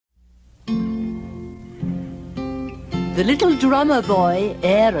The little drummer boy,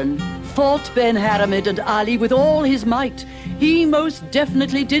 Aaron, fought Ben Haramed and Ali with all his might. He most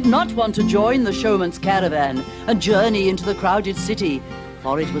definitely did not want to join the showman's caravan and journey into the crowded city.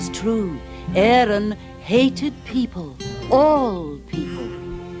 For it was true, Aaron hated people, all people.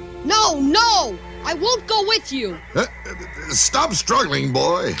 No, no! I won't go with you! Stop struggling,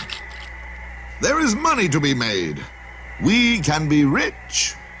 boy. There is money to be made. We can be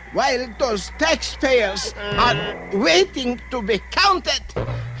rich. While those taxpayers are waiting to be counted,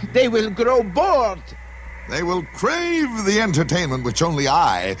 they will grow bored. They will crave the entertainment which only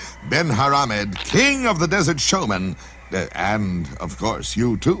I, Ben Haramed, king of the desert showmen, and, of course,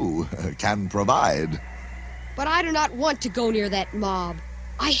 you too, can provide. But I do not want to go near that mob.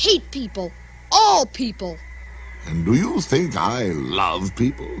 I hate people. All people. And do you think I love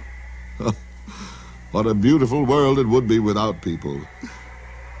people? What a beautiful world it would be without people.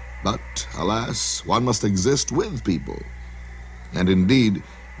 But, alas, one must exist with people. And indeed,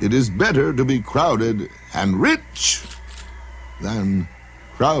 it is better to be crowded and rich than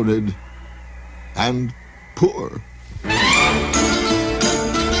crowded and poor.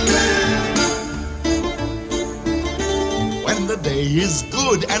 When the day is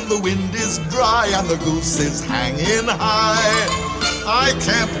good and the wind is dry and the goose is hanging high, I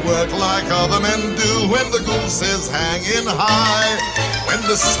can't work like other men do when the goose is hanging high. When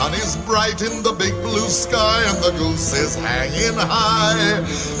the sun is bright in the big blue sky and the goose is hanging high,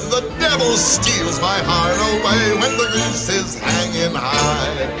 the devil steals my heart away when the goose is hanging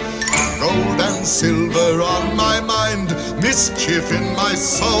high. Gold and silver on my mind, mischief in my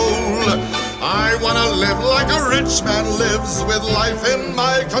soul. I wanna live like a rich man lives with life in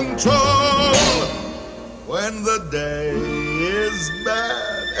my control. When the day is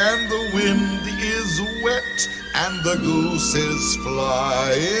bad and the wind is wet and the goose is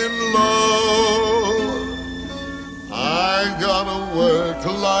flying low, I gotta work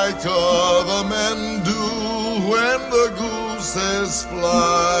like other men do when the goose is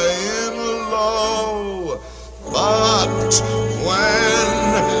flying low. But when